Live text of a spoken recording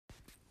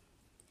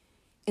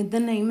In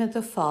the name of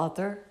the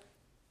Father,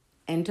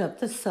 and of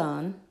the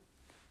Son,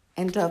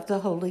 and of the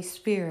Holy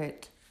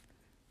Spirit.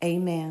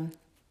 Amen.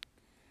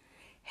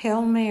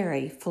 Hail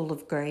Mary, full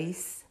of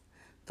grace,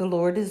 the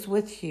Lord is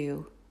with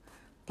you.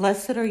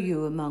 Blessed are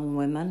you among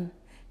women,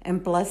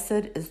 and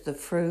blessed is the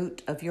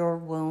fruit of your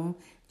womb,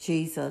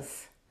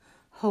 Jesus.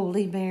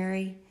 Holy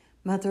Mary,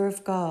 Mother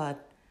of God,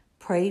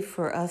 pray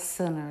for us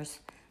sinners,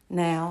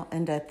 now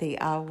and at the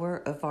hour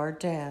of our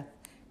death.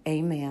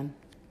 Amen.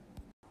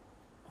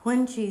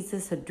 When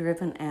Jesus had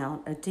driven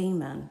out a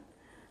demon,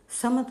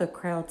 some of the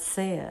crowd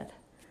said,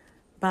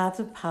 "By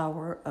the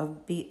power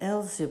of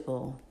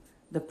Beelzebul,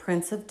 the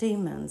prince of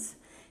demons,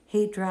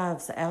 he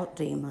drives out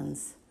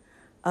demons."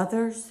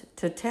 Others,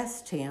 to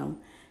test him,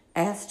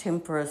 asked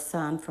him for a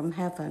sign from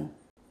heaven.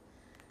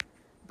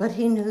 But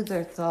he knew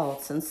their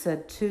thoughts and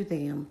said to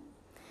them,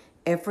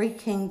 "Every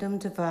kingdom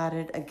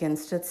divided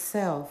against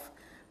itself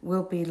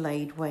will be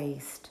laid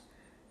waste,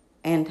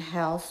 and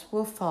house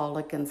will fall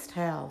against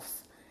house.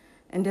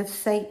 And if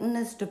Satan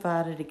is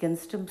divided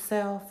against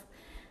himself,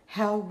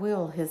 how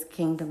will his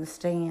kingdom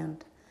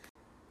stand?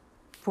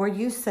 For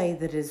you say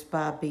that it is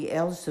by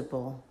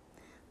Beelzebul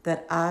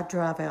that I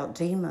drive out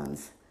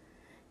demons.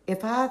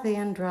 If I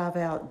then drive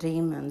out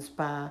demons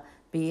by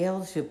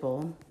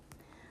Beelzebul,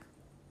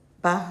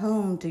 by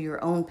whom do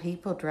your own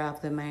people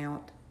drive them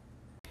out?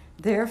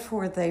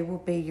 Therefore they will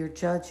be your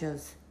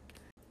judges.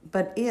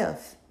 But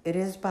if it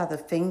is by the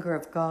finger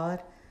of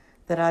God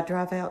that I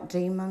drive out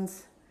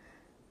demons,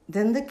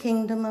 then the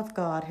kingdom of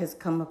God has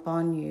come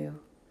upon you.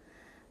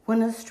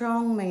 When a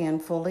strong man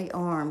fully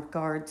armed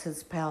guards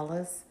his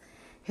palace,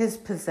 his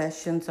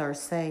possessions are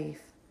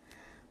safe.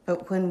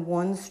 But when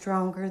one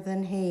stronger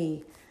than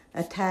he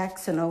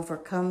attacks and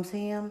overcomes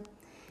him,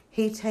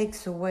 he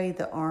takes away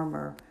the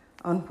armor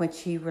on which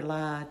he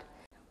relied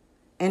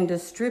and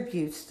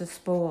distributes the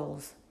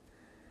spoils.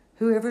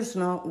 Whoever's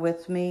not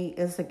with me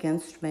is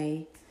against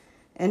me,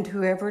 and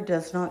whoever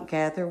does not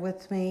gather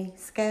with me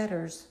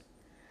scatters.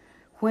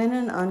 When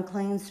an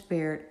unclean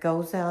spirit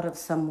goes out of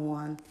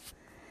someone,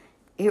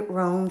 it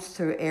roams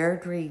through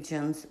arid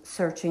regions,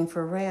 searching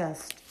for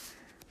rest.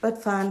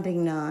 But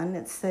finding none,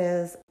 it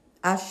says,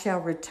 "I shall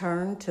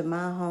return to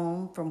my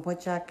home from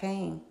which I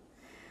came."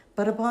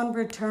 But upon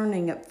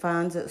returning, it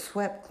finds it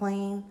swept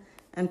clean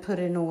and put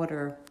in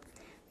order.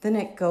 Then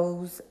it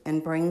goes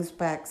and brings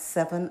back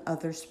 7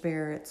 other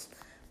spirits,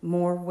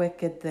 more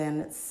wicked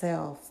than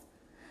itself,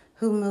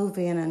 who move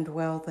in and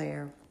dwell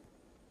there.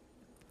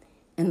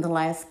 And the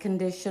last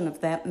condition of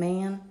that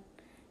man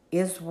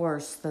is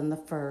worse than the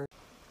first.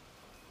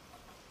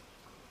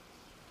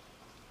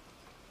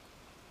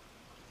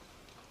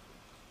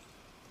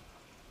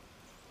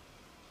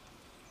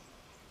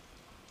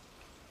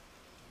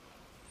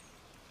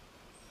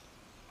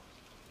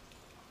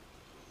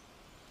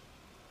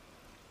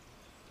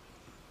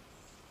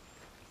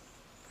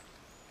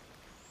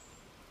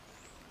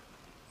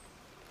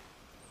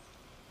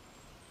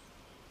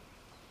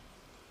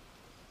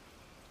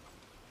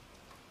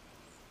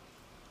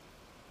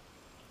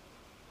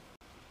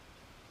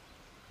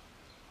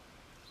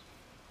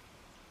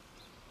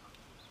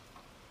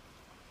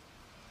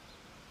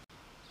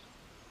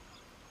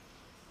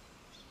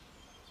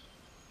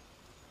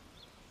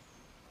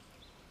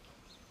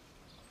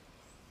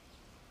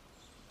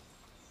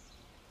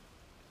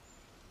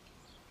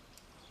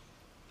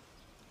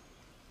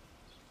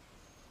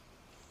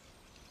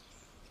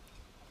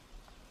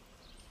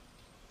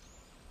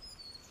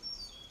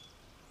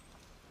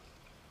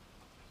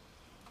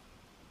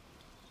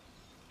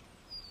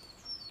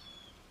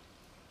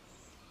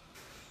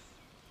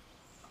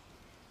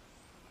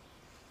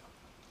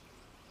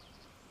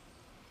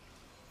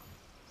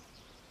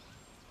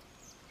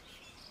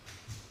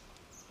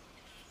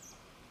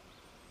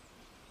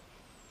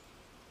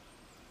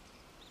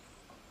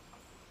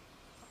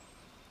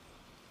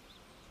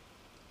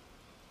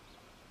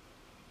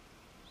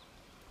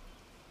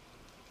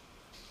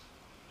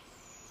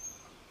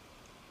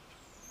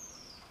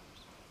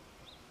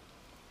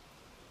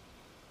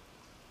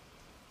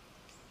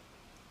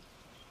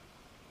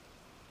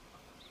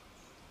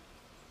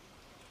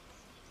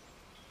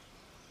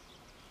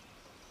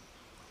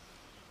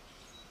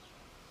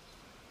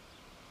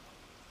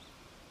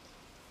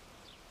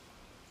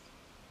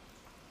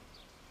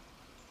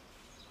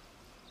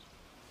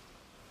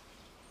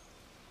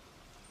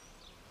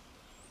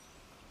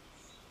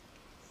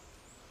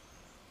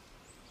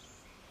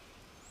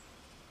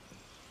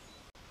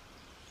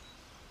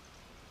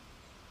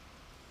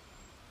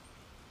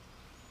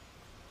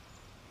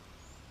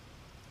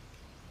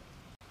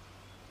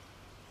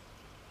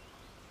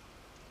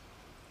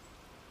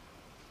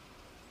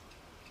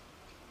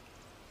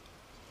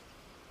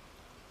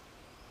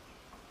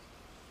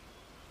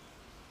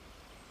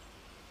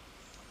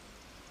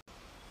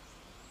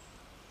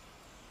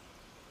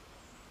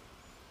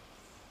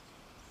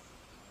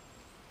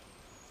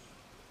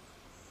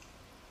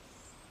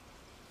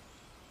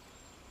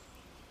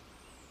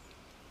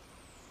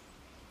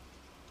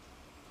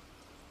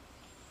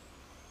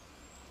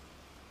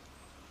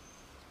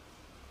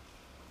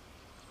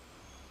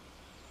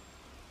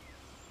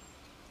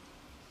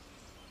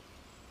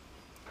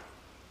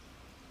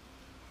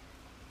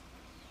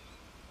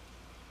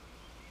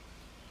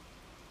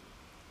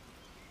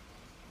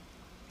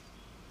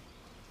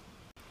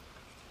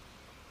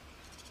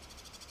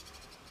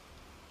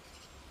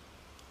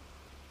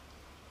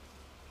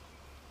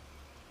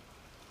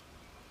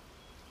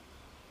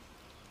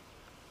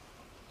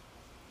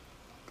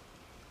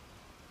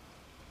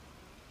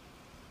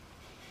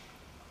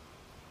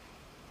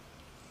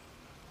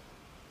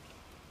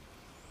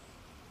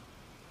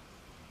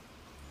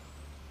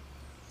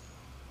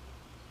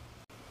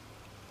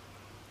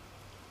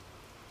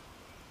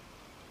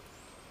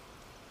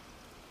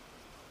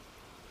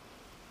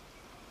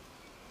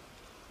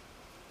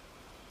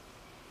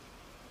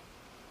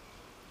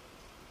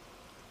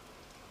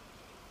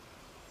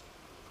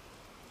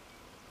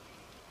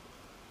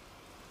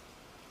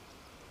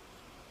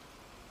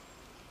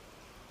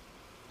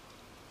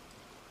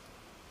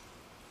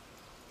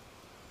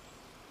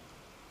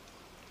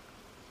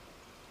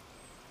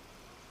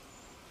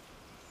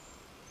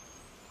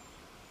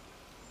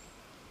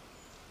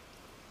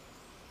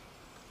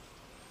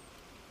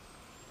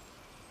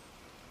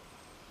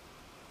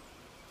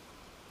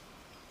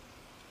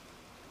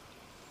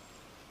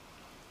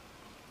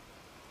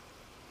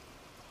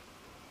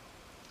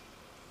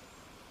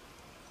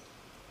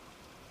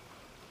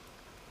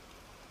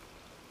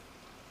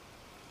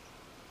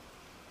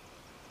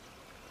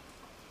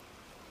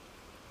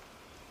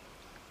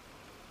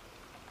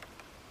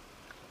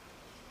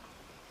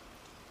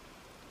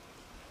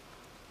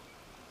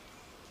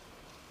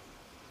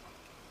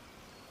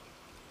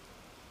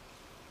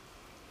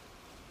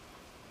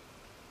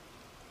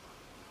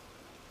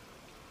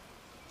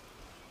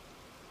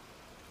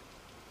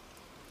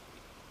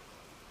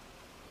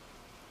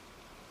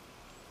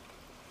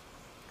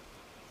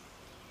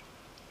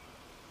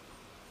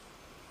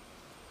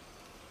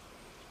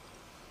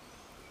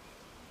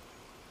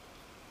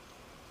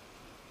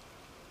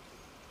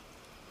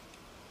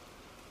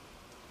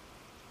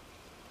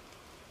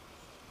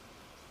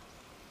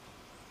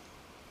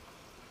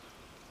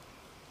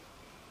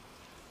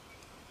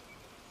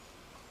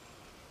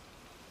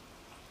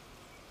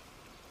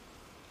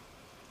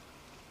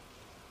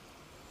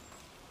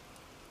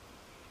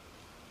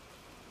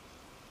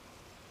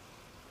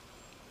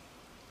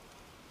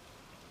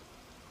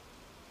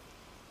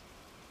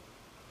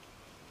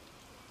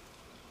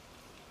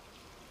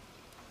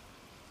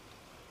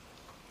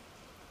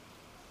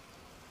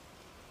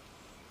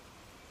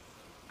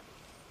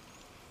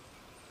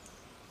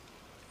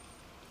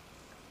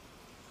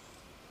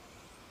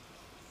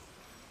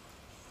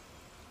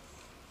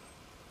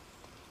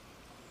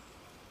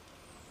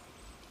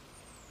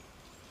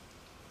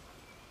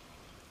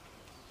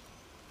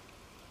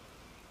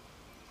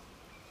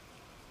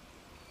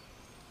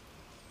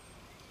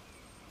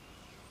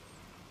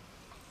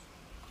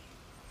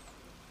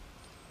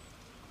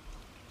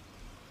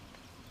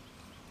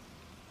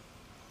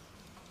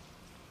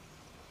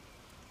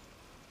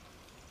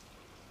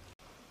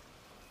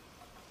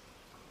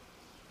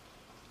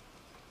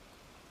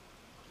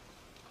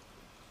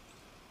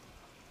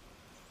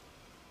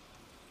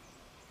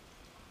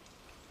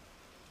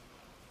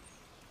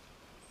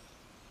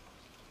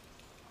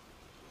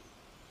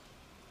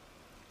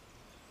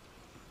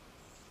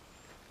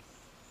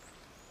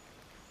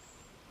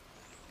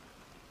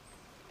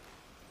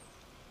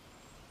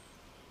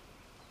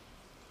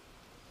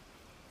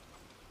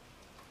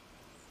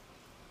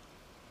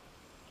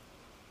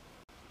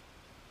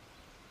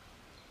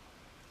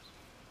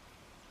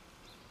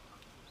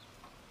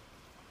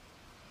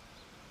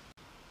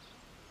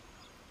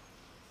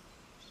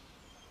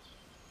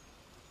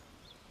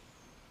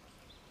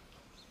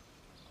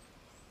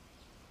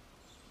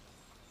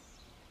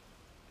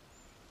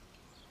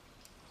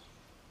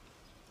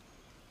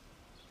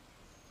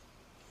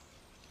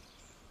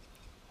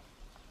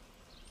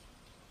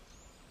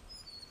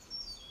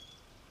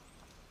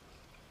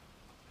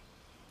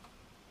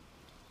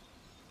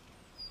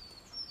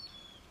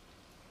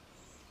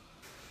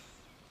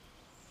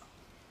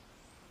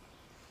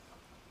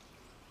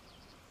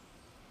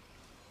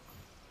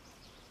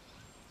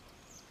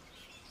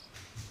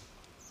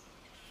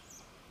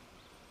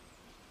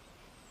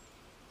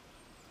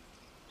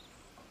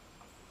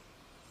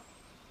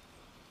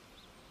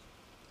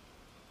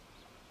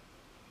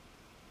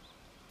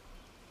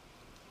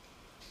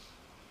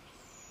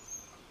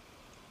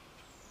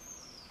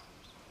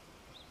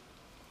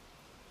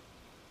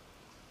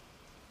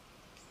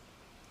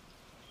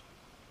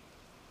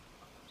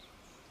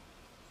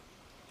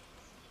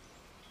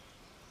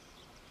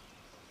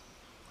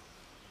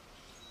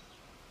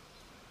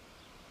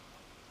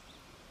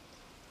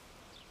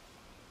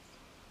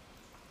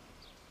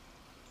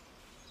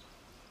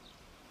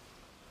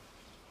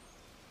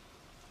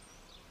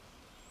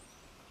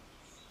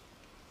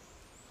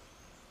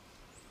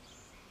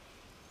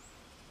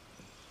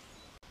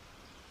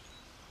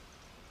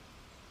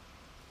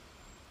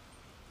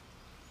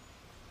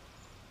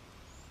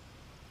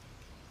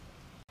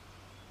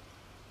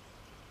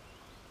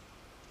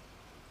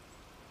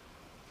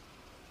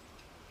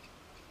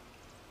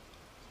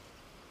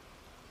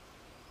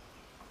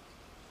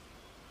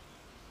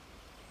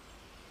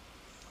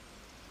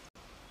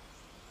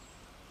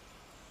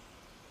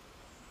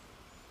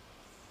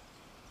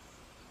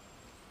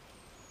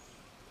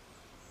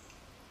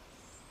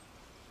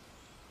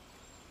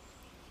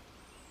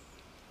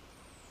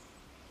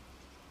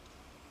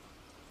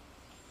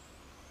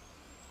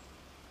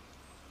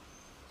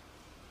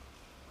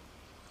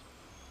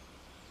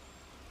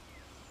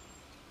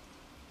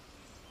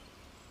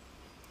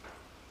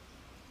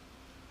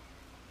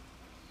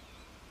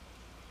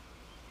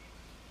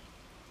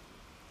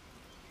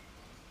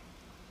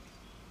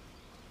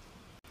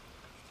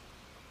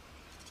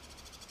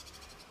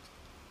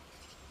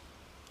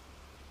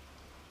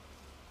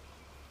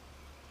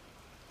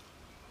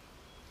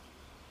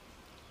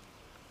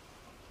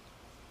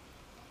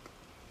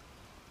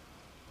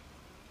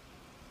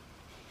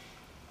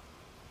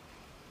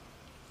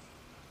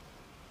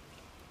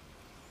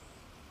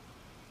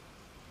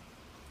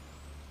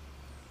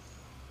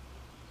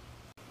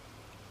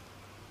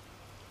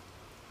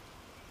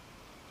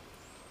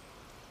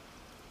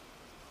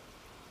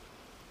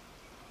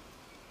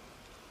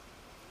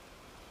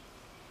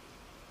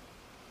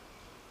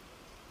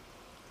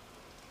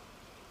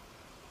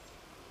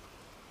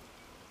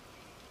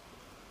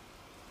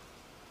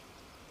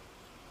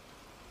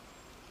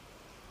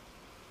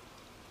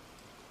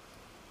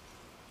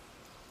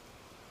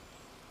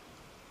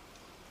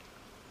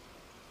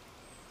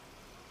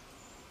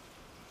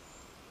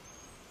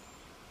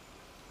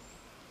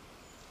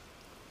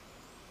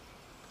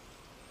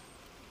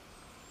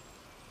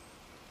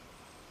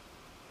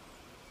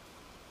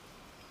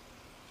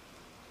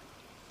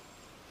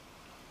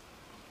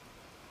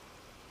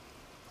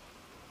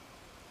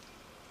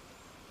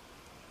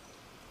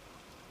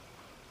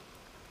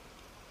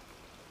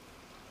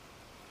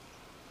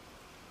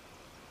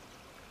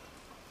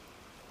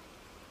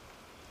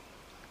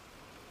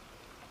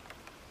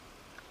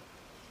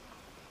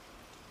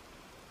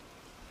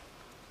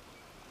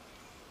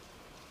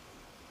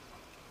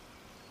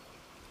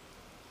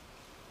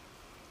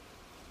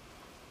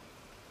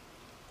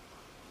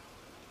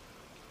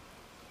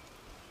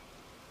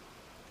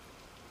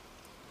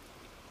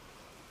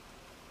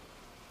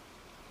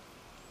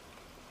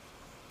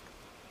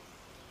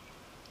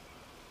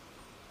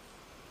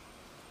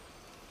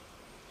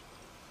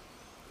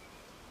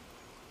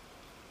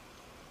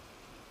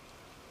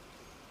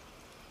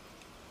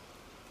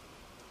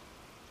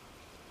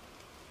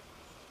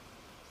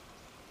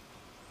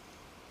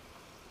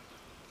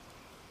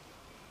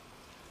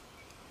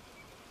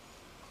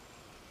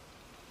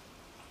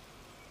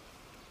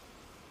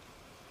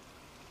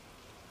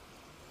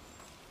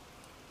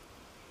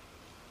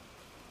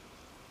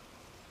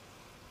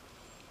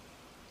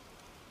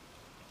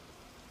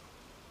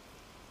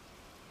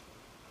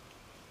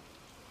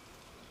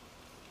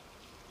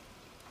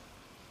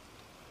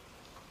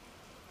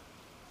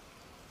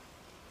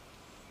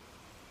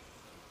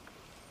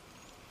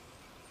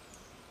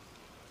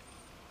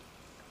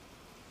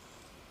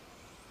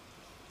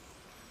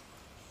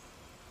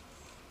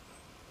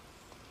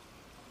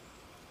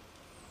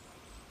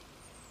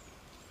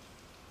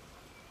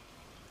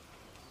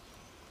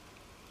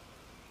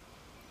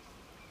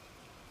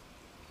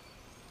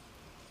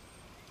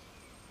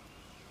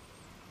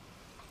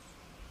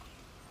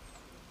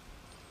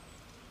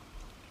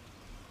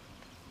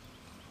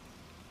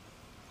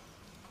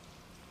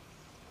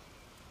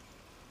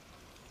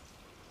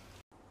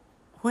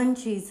 When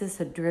Jesus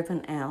had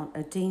driven out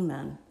a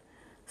demon,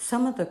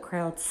 some of the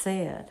crowd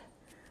said,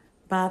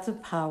 "By the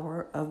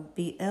power of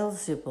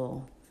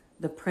Beelzebul,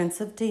 the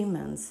prince of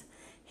demons,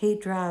 he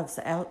drives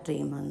out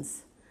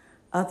demons."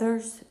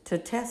 Others, to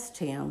test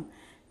him,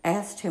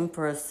 asked him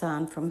for a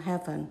sign from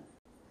heaven.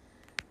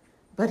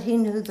 But he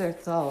knew their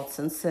thoughts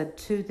and said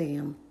to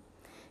them,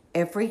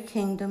 "Every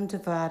kingdom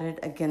divided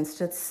against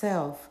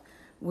itself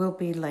will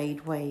be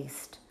laid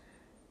waste,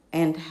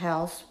 and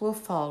house will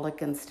fall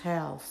against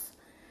house.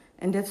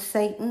 And if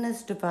Satan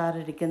is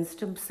divided against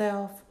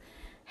himself,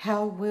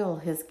 how will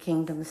his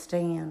kingdom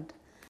stand?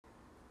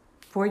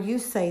 For you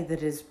say that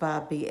it is by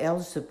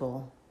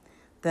Beelzebul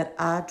that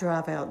I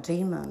drive out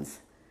demons.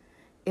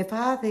 If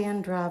I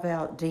then drive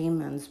out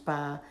demons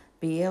by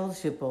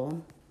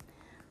Beelzebul,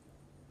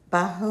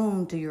 by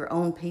whom do your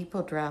own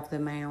people drive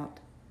them out?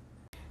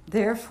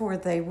 Therefore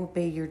they will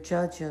be your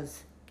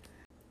judges.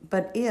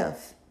 But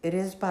if it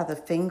is by the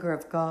finger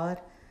of God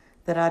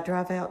that I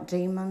drive out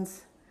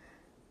demons,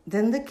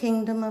 then the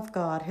kingdom of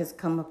God has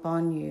come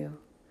upon you.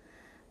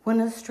 When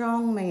a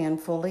strong man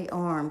fully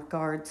armed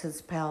guards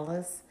his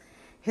palace,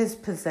 his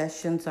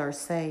possessions are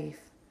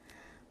safe.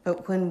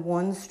 But when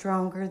one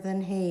stronger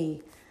than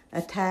he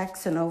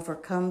attacks and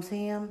overcomes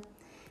him,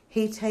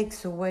 he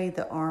takes away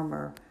the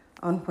armor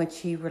on which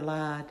he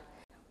relied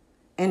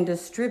and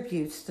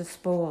distributes the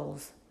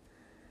spoils.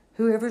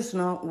 Whoever's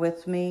not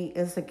with me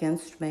is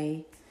against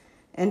me,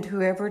 and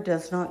whoever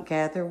does not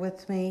gather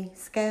with me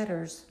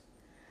scatters.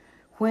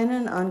 When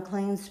an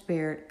unclean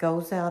spirit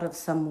goes out of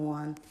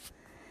someone,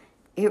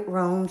 it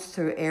roams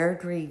through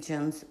arid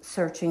regions,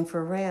 searching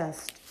for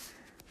rest.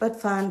 But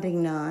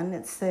finding none,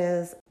 it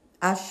says,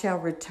 "I shall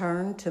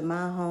return to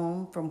my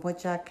home from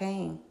which I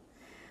came."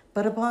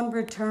 But upon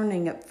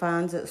returning, it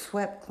finds it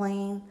swept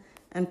clean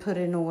and put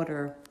in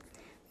order.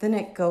 Then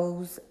it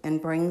goes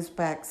and brings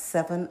back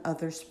 7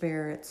 other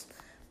spirits,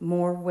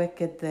 more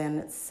wicked than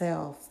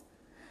itself,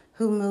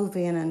 who move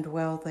in and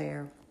dwell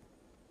there.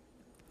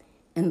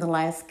 And the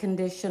last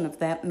condition of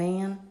that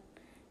man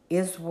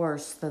is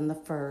worse than the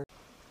first.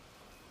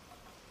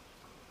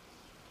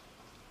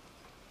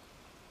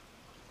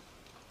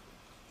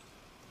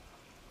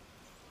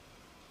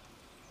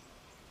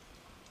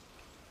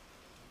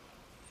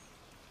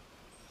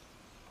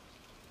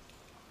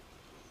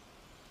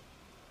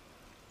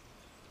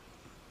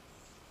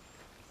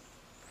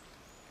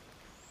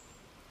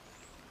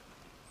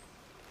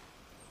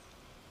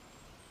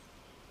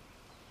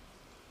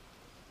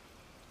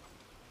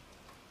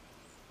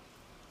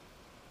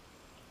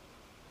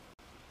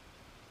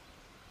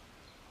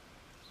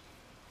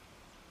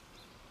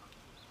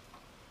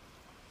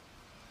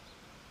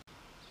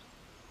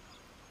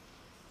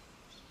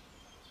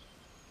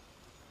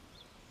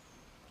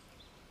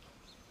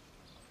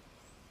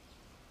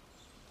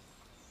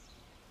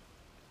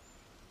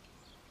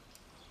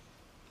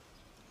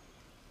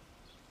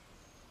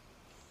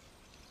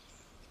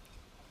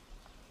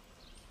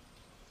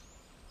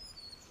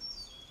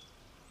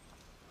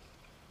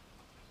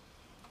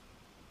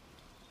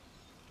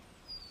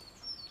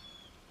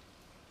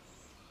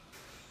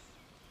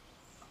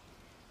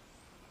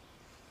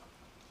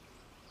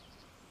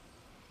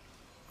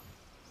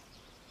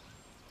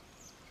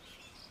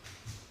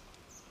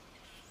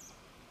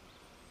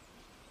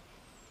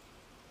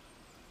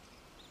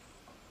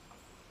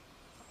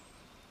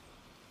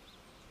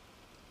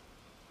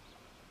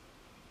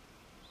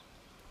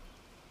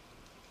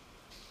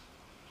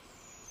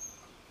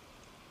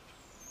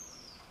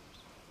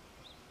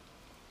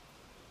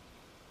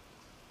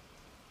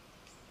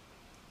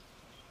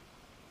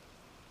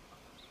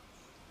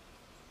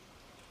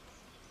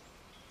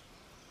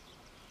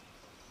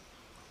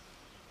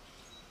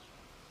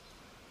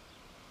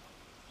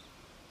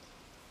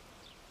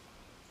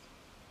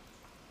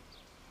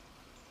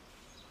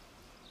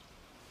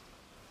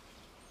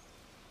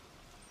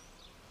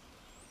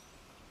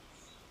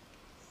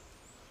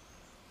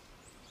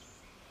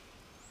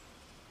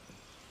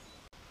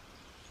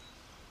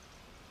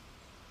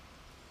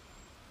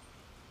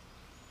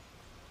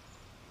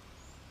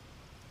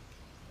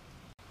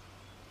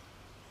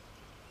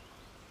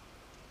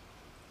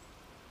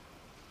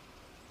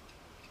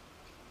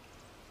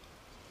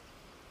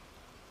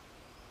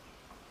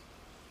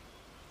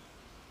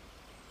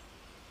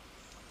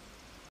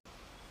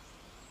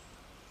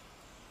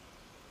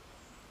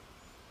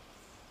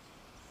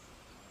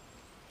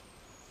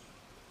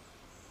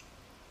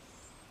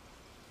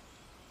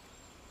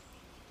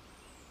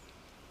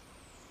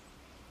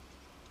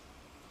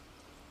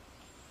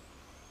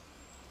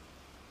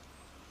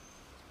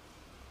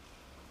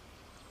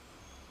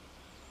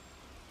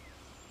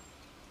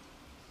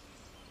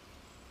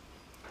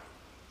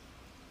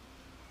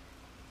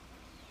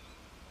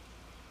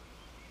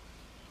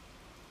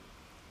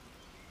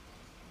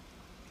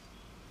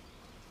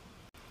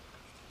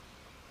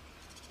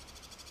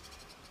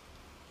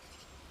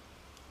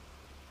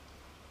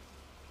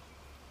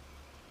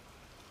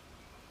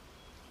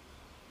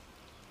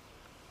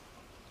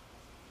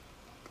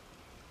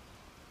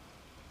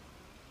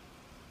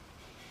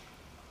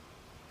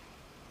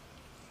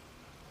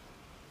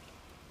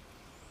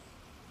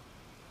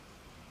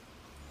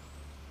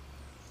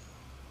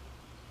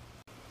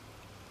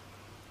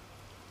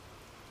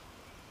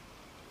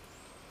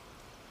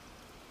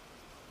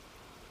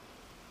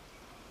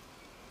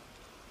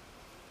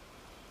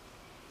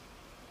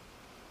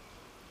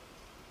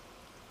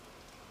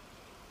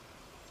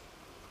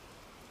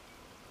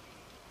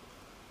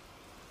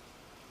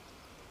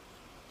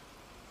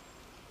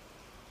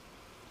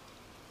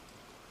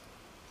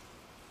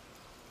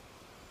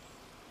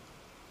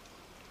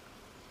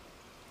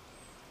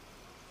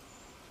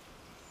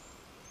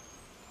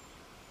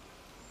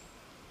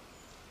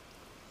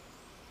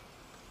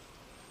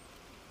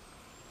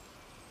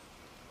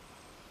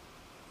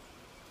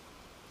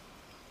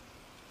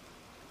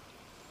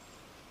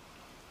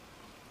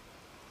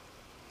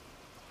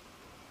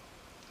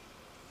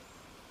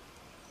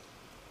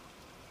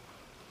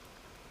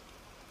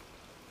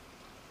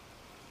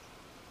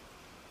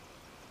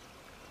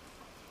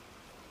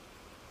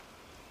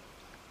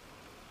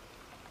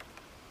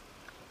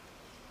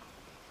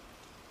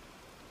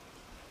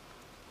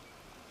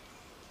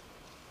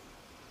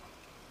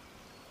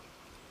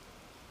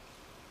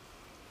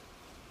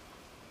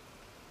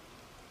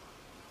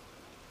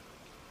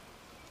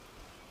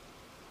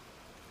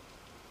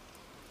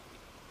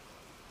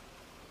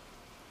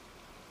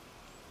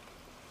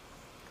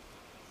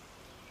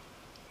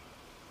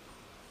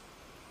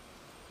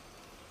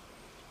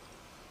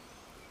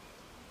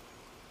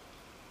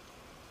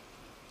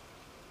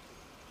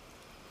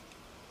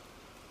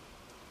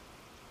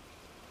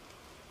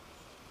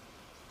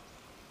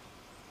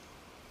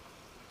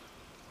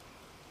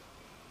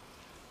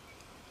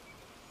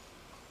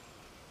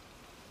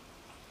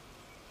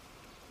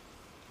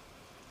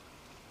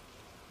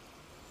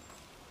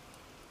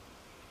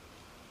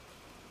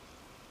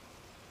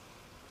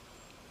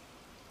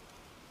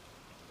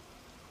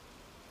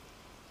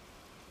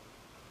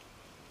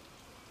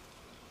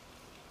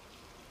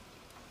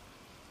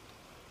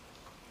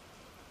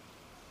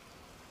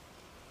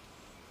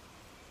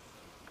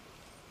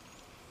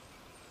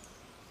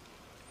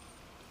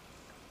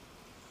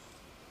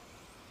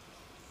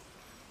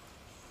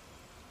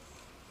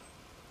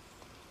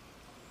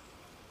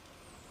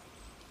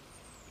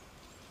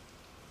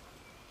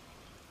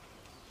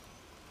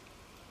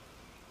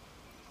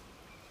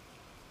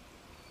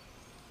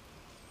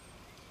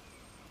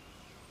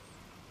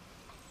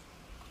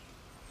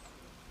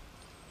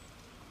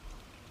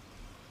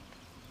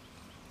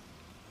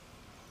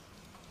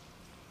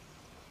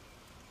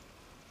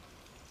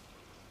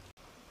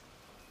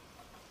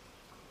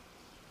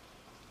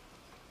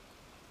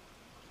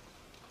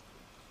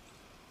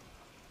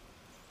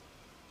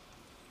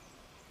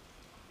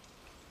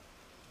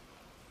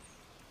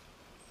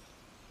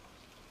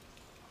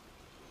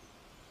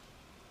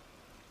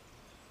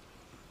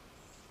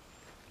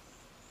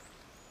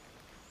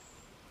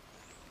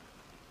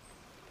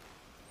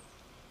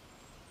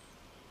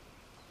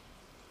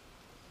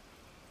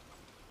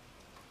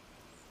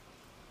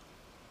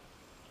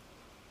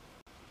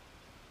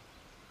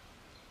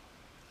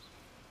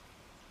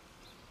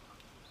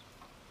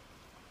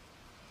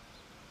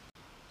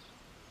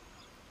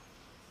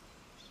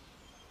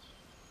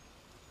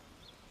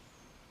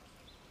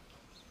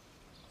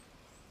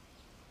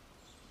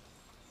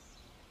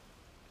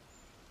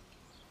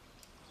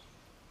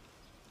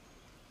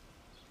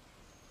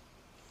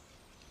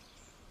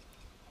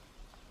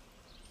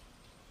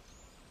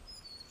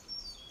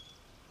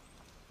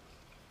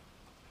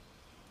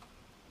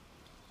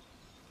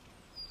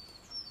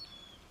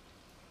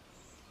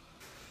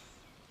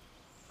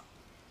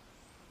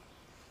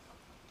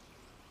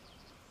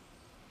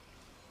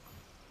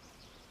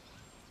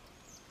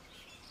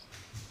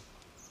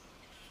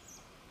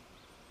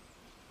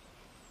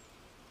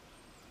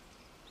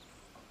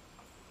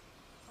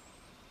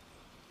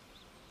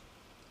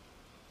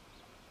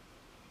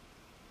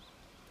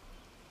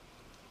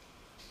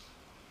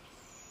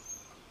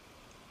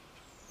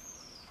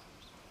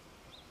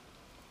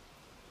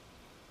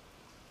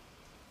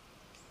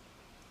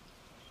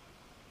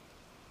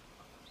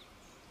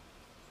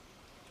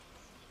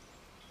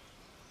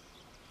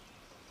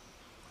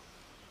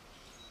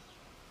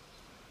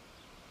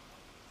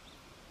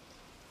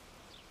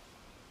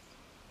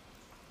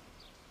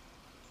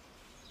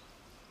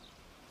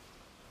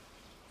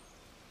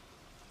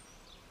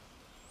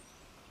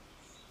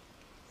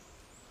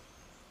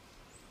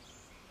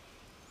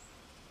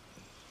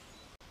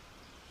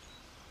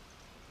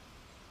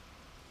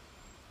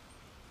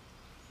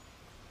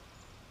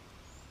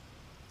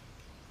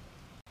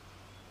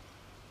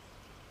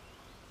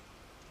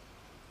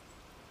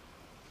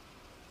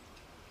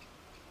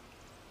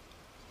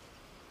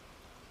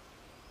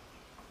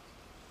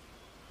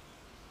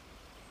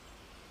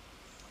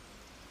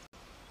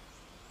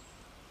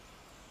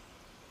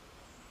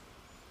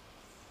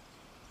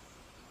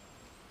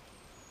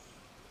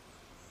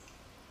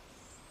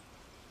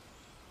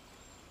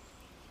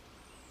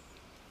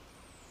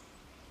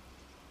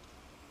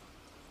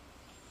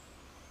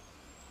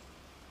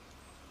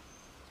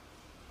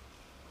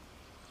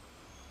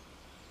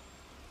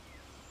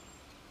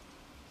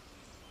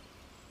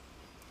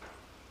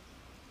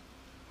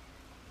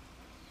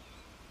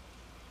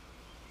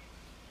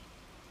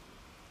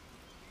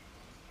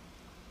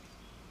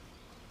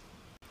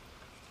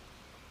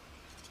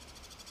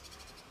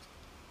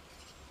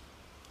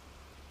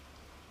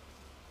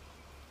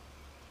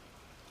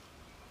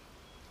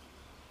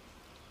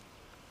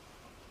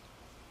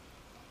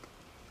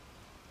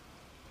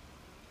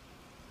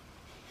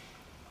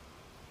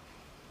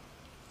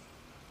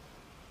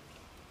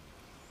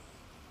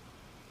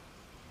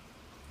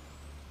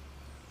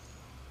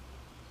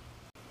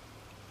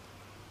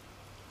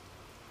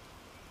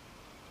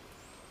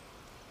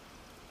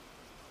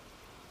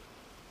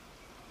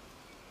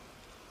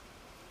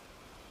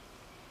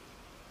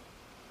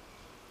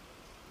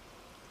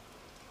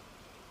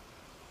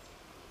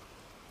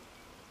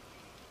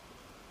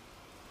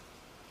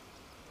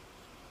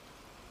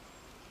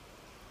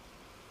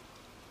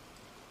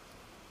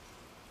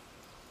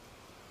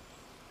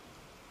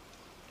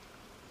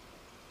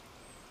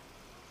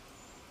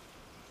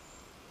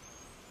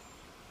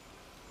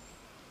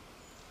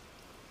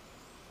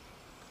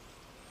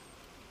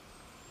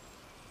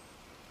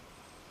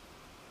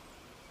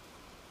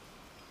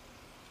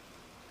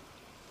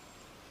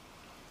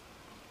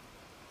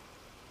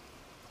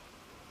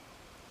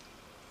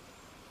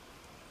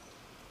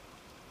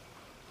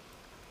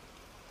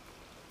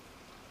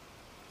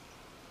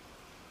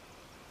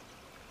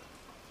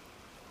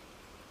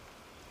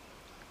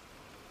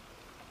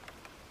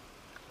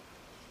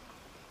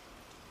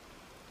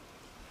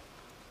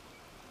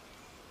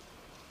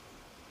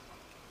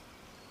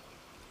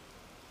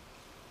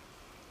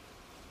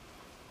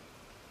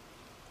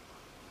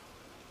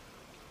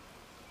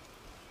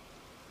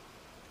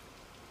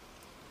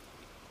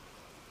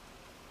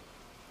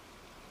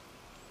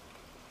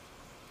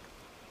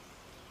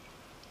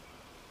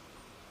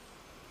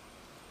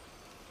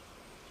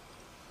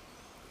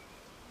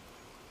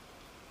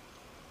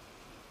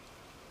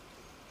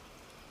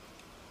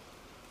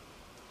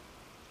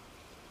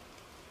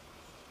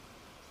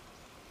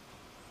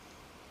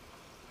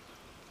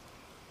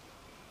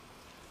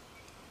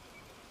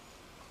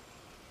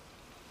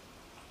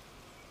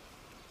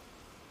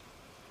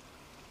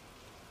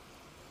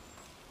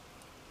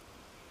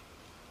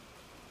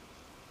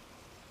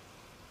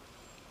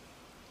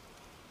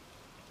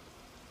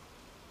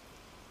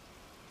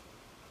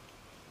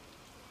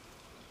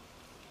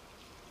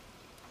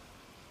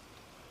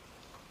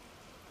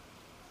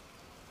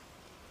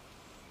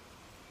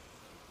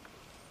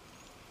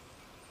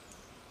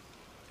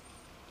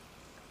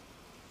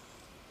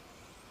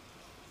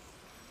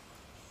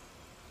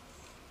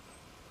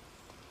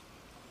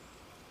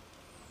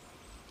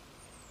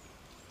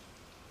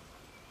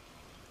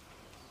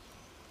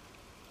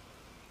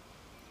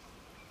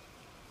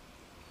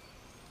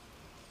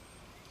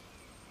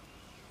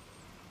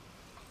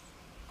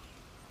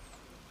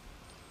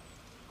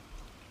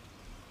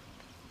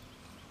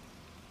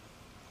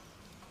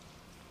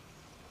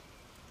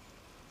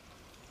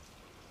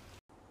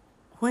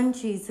 When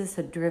Jesus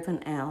had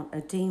driven out a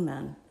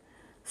demon,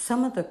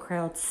 some of the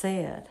crowd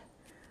said,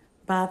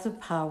 "By the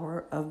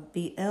power of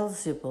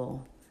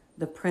Beelzebul,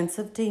 the prince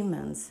of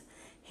demons,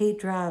 he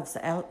drives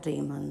out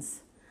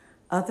demons."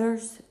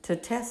 Others, to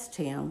test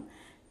him,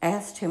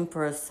 asked him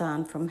for a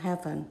sign from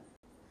heaven.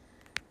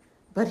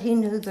 But he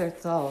knew their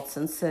thoughts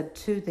and said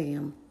to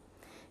them,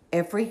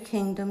 "Every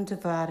kingdom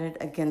divided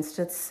against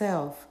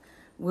itself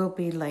will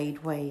be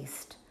laid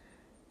waste,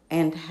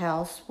 and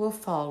house will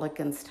fall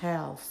against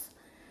house.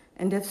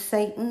 And if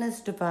Satan is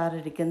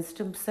divided against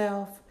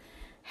himself,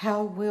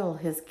 how will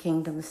his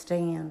kingdom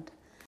stand?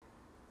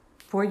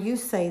 For you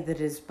say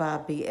that it is by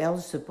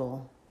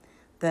Beelzebul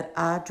that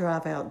I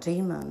drive out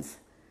demons.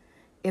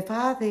 If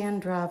I then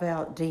drive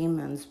out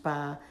demons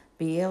by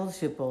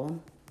Beelzebul,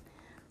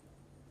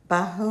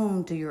 by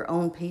whom do your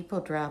own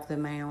people drive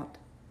them out?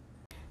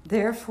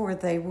 Therefore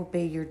they will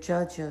be your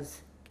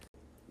judges.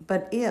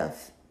 But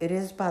if it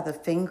is by the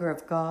finger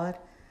of God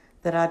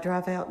that I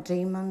drive out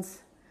demons,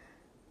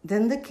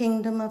 then the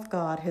kingdom of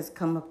God has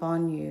come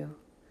upon you.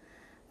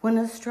 When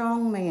a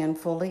strong man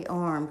fully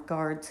armed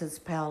guards his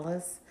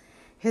palace,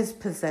 his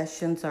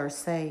possessions are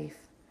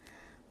safe.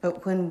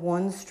 But when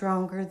one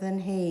stronger than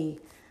he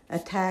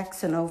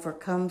attacks and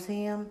overcomes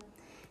him,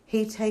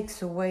 he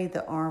takes away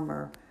the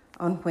armor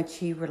on which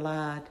he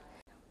relied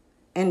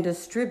and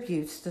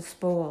distributes the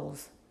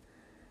spoils.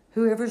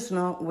 Whoever's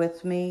not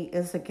with me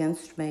is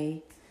against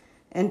me,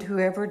 and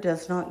whoever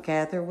does not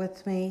gather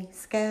with me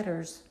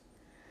scatters.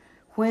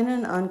 When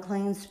an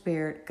unclean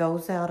spirit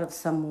goes out of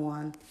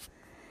someone,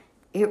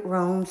 it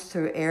roams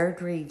through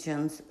arid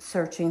regions,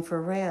 searching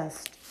for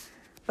rest.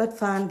 But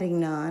finding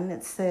none,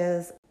 it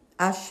says,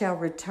 "I shall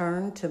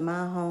return to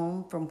my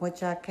home from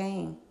which I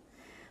came."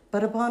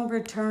 But upon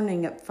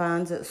returning, it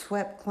finds it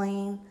swept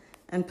clean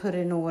and put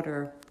in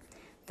order.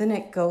 Then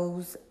it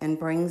goes and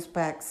brings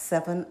back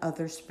 7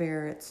 other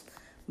spirits,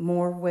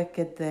 more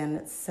wicked than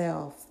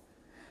itself,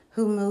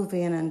 who move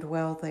in and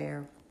dwell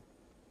there.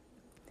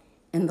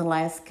 And the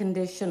last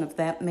condition of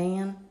that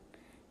man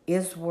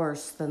is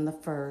worse than the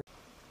first.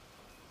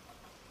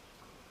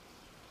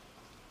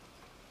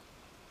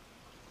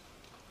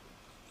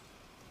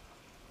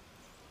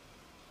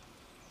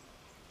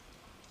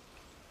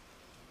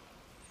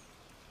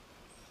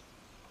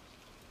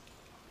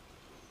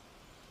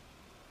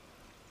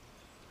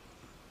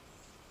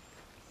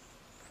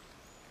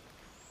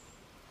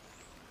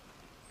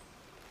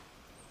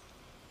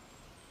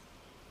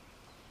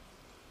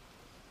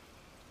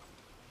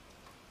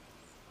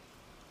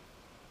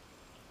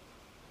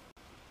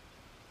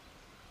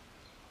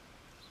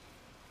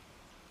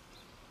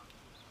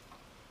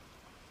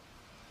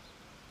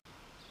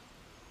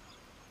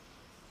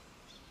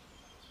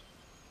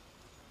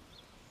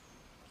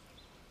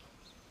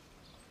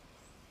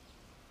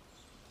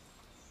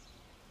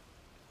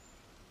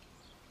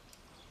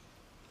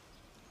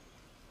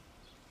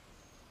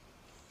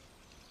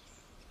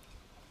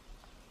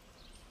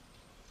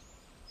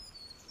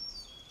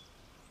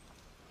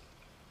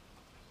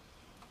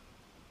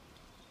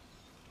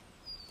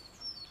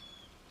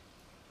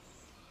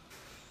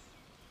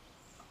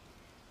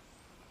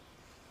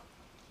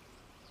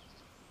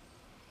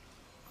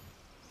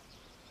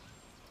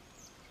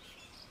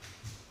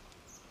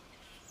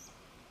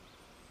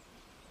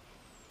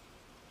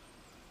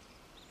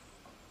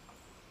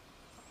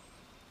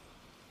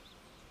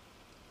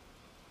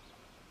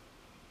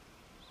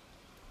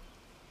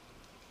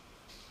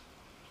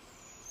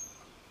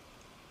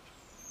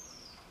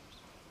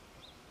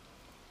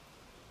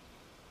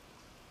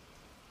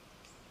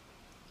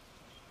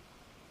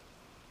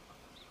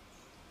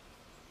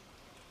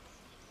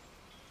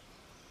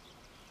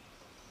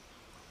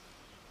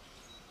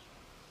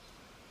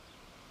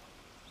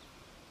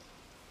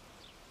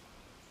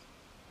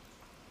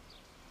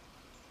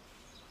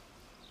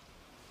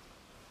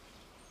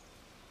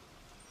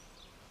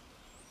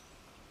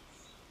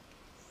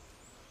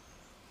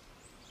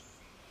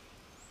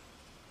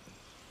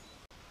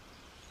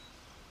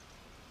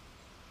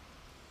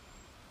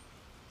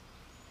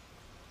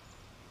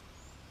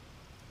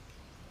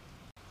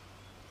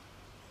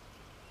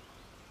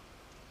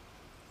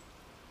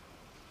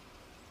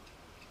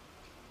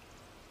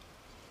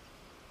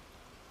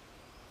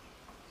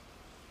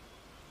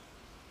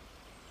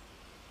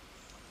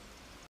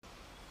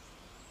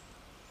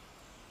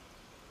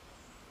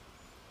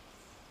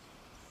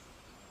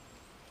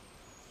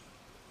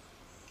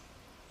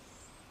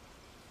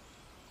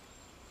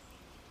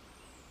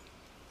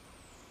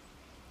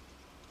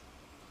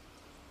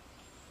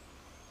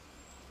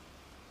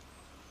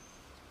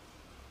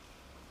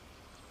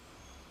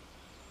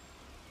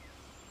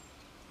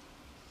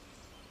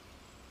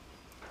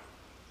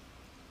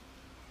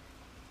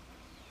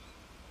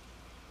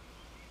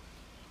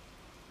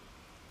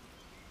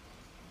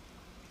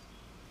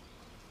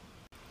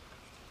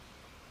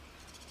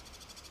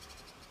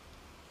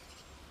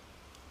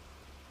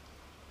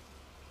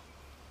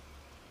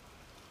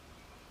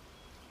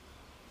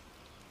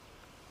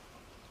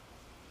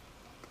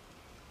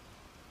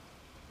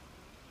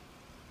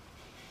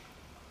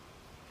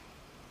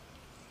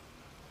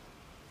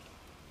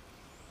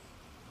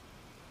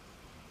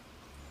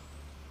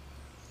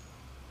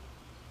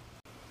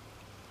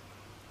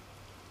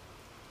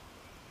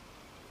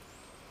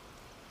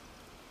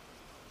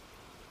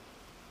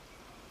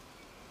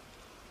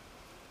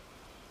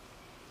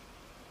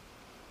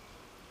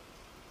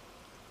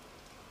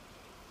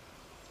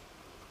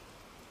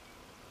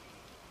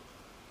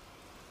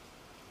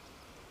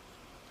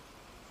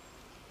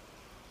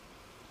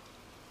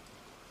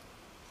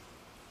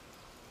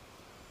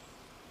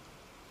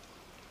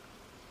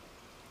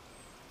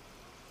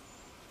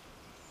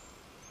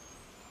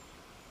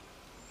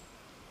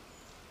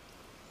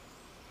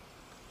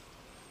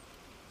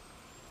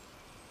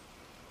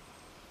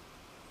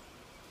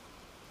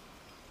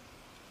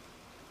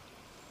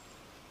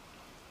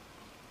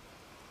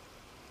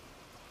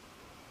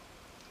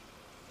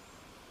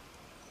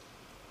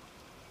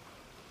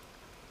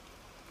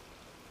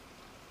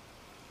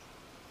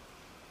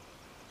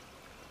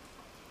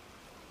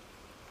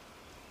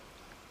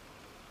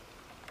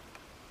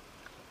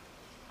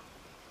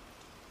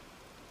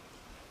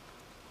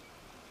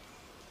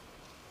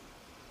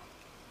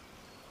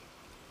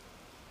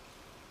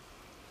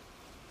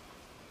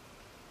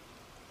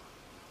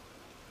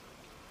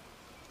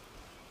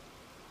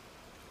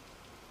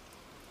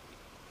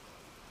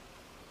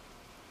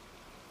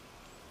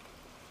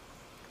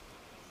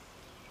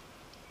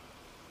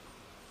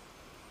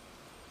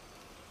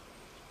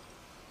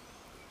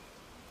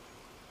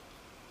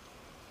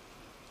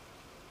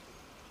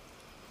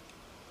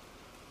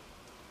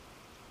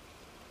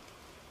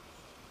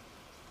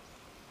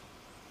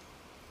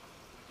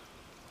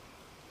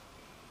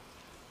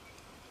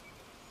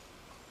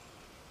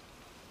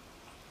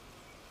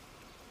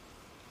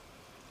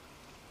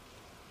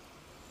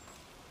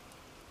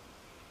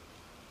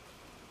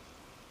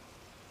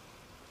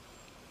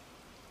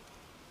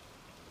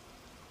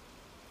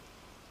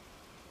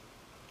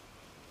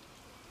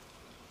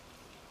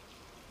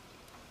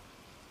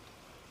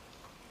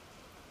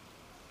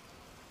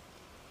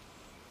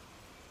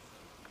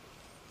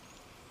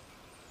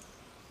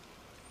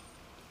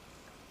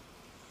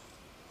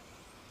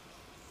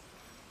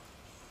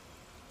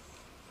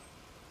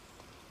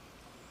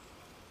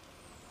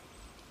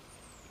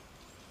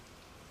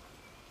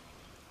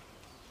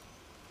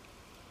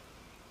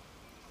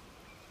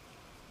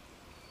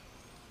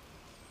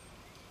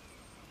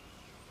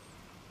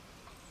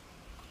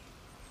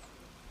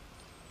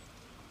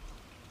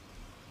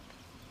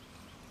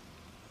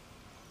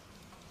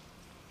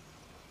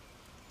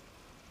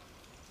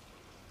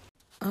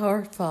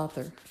 Our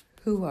Father,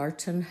 who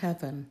art in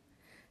heaven,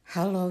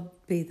 hallowed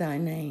be thy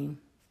name.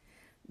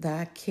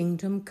 Thy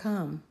kingdom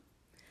come,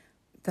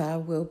 thy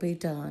will be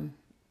done,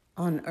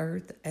 on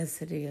earth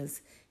as it is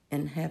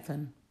in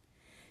heaven.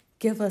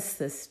 Give us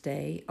this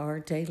day our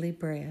daily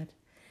bread,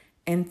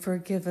 and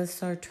forgive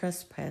us our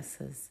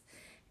trespasses,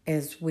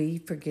 as we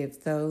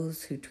forgive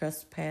those who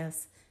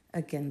trespass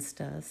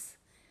against us.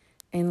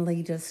 And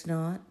lead us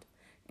not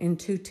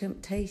into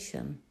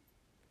temptation,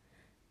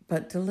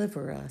 but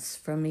deliver us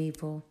from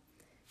evil.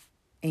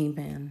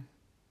 Amen.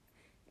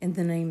 In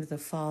the name of the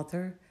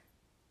Father,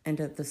 and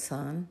of the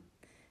Son,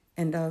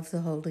 and of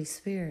the Holy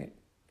Spirit.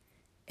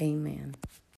 Amen.